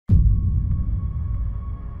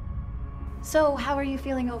So, how are you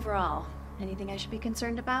feeling overall? Anything I should be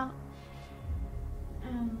concerned about?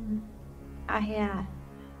 I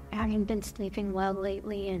haven't been sleeping well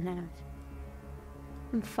lately, and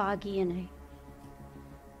I'm foggy, and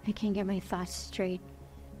I can't get my thoughts straight.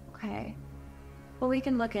 Okay. Well, we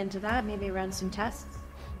can look into that, maybe run some tests.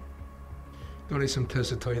 Don't need some tests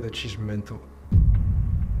to tell you that she's mental.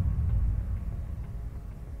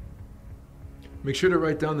 Make sure to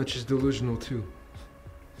write down that she's delusional too.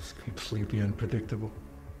 It's completely unpredictable.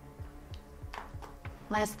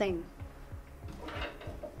 Last thing.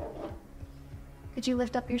 Could you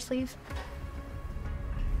lift up your sleeve?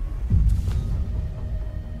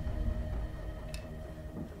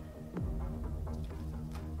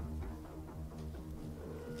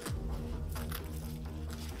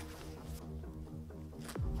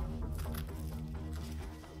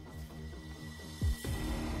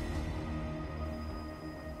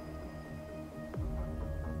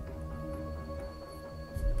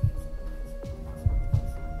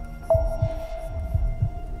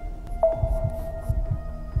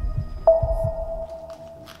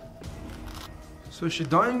 So is she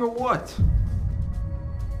dying or what?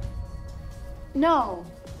 No.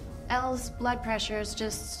 Elle's blood pressure is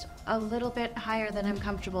just a little bit higher than I'm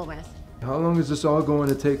comfortable with. How long is this all going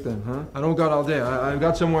to take then, huh? I don't got all day. I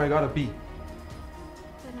got somewhere I gotta be.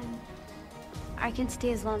 But I can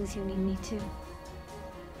stay as long as you need me to.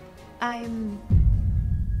 I'm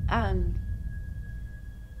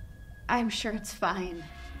sure it's fine.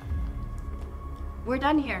 We're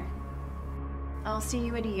done here. I'll see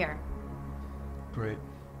you in a year. Great.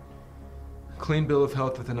 Clean bill of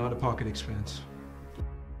health with an out-of-pocket expense.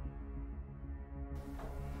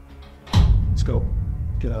 Let's go.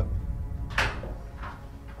 Get up.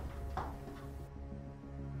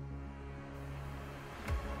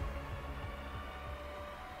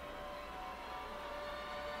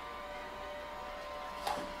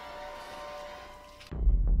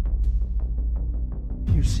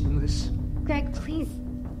 You seen this? Greg, please.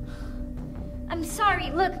 I'm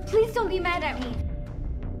sorry. Look, please don't be mad at me.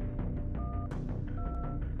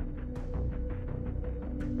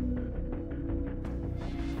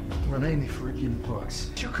 Run any freaking books.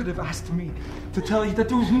 You could have asked me to tell you that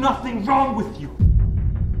there was nothing wrong with you.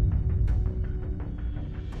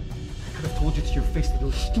 I could have told you to your face that you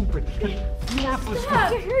were stupid.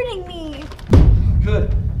 Stop! You're hurting me.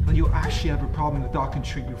 Good. Then you actually have a problem the doc can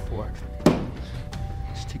treat you for.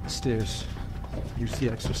 Just take the stairs. Use the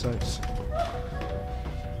exercise.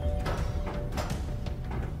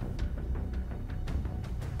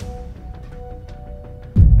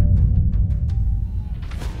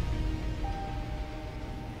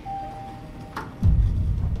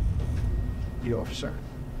 You, officer.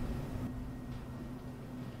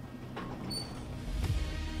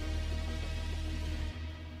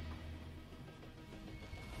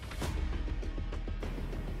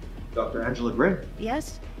 Dr. Angela Gray.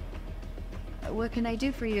 Yes? What can I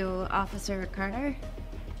do for you, Officer Carter?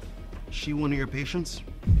 She one of your patients?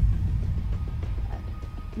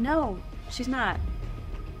 No, she's not.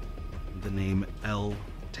 The name Elle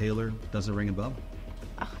Taylor doesn't ring a bell?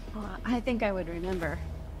 Well, I think I would remember.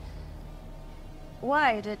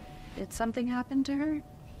 Why? Did something happen to her?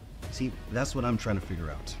 See, that's what I'm trying to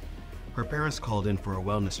figure out. Her parents called in for a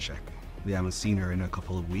wellness check. They haven't seen her in a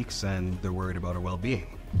couple of weeks, and they're worried about her well-being.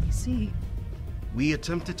 I see. We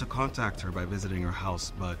attempted to contact her by visiting her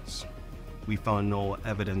house, but we found no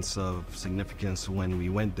evidence of significance when we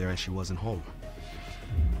went there and she wasn't home.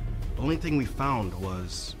 The only thing we found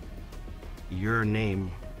was your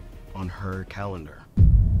name on her calendar.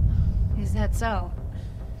 Is that so?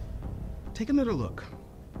 Take another look.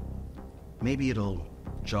 Maybe it'll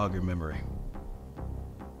jog your memory.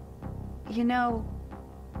 You know,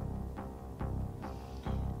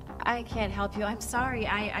 I can't help you. I'm sorry.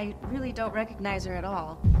 I really don't recognize her at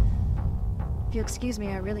all. If you excuse me,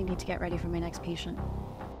 I really need to get ready for my next patient.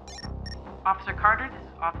 Officer Carter, this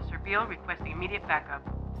is Officer Beale requesting immediate backup.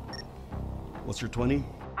 What's your 20?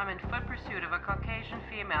 I'm in foot pursuit of a Caucasian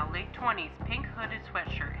female, late 20s, pink hooded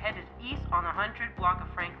sweatshirt, headed east on 100 block of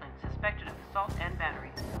Franklin, suspected of assault and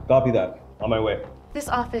battery. Copy that. On my way. This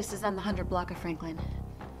office is on the 100 block of Franklin.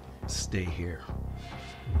 Stay here.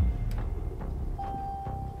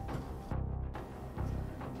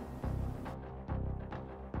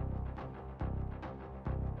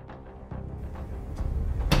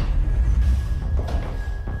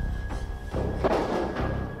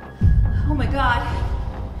 Oh my God.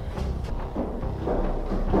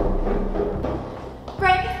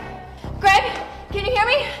 Greg? Greg? Can you hear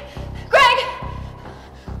me? Greg?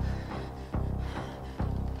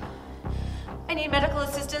 I need medical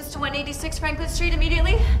assistance to 186 Franklin Street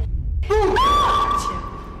immediately.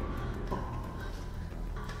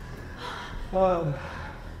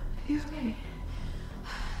 You okay?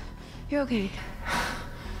 You're okay.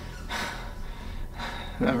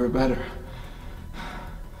 Never better.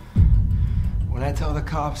 When I tell the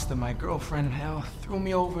cops that my girlfriend Elle threw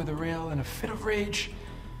me over the rail in a fit of rage,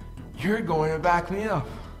 you're going to back me up.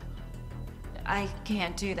 I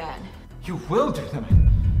can't do that. You will do that.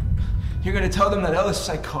 You're going to tell them that Elle is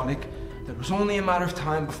psychotic, that it was only a matter of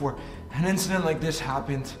time before an incident like this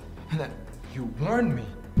happened, and that you warned me.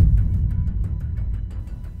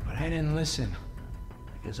 But I didn't listen,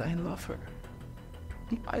 because I love her.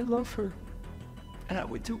 I love her, and I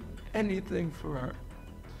would do anything for her.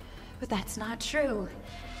 But that's not true.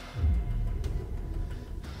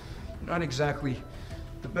 You're not exactly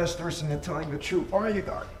the best person at telling the truth, are you,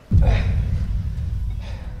 Doc?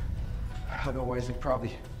 Otherwise, we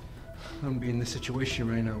probably wouldn't be in this situation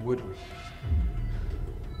right now, would we?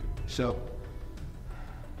 So,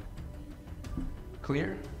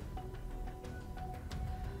 clear?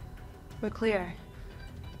 We're clear.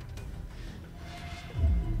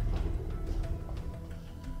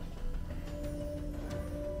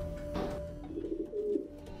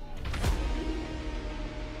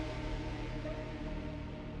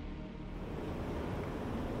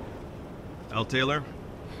 Elle Taylor,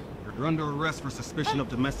 you're under arrest for suspicion of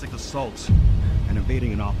domestic assault and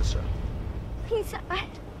evading an officer. Please,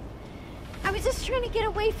 I was just trying to get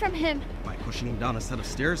away from him. By pushing him down a set of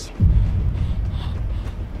stairs?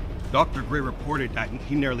 Dr. Gray reported that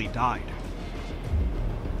he nearly died.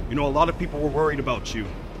 You know, a lot of people were worried about you.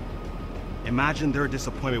 Imagine their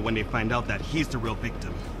disappointment when they find out that he's the real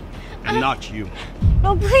victim, and not you.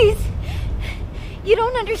 No, please. You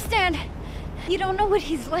don't understand. You don't know what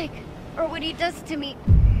he's like, or what he does to me.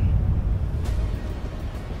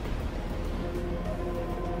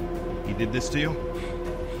 He did this to you?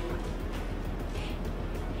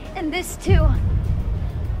 And this too.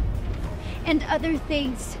 And other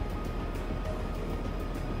things.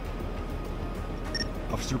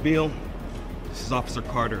 Officer Beale, this is Officer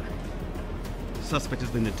Carter. The suspect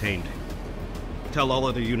has been detained. Tell all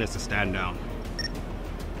other units to stand down.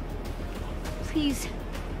 Please.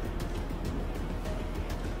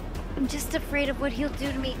 I'm just afraid of what he'll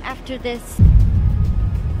do to me after this.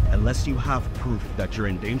 Unless you have proof that you're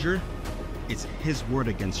in danger, it's his word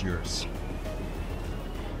against yours.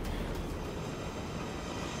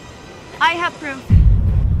 I have proof.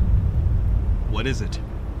 What is it?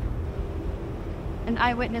 An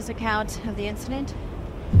eyewitness account of the incident.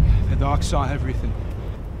 The doc saw everything.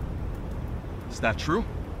 Is that true?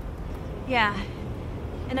 Yeah.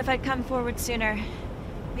 And if I'd come forward sooner,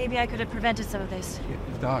 maybe I could have prevented some of this. Yeah,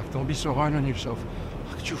 Doc, don't be so hard on yourself.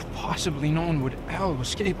 How could you have possibly known what Elle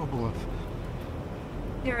was capable of?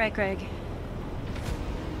 You're right, Greg.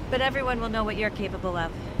 But everyone will know what you're capable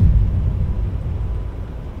of.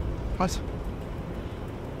 What?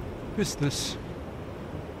 Who's this?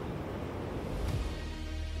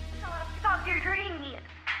 Stop, you're hurting me.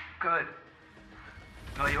 Good.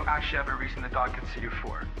 No, you actually have a reason the dog can see you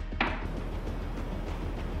for.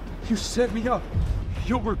 You set me up.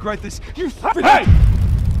 You'll regret this. You Hey!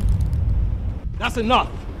 That's enough!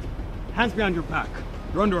 Hands behind your back.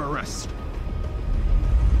 You're under arrest.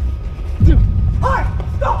 Hey!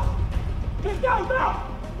 Stop! Get down now!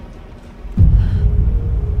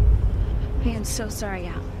 I am so sorry,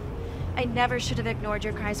 Al. I never should have ignored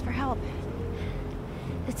your cries for help.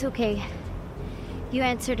 It's okay. You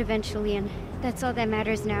answered eventually, and that's all that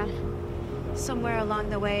matters now. Somewhere along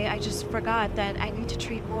the way, I just forgot that I need to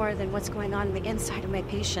treat more than what's going on the inside of my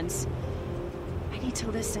patients. I need to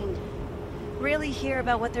listen. Really hear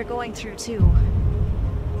about what they're going through, too.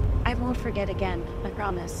 I won't forget again, I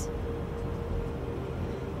promise.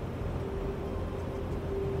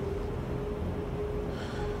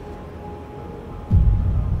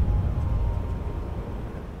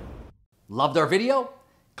 Loved our video?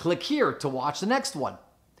 Click here to watch the next one.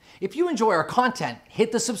 If you enjoy our content,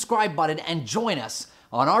 hit the subscribe button and join us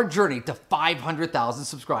on our journey to 500,000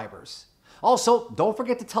 subscribers. Also, don't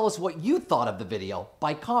forget to tell us what you thought of the video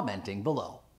by commenting below.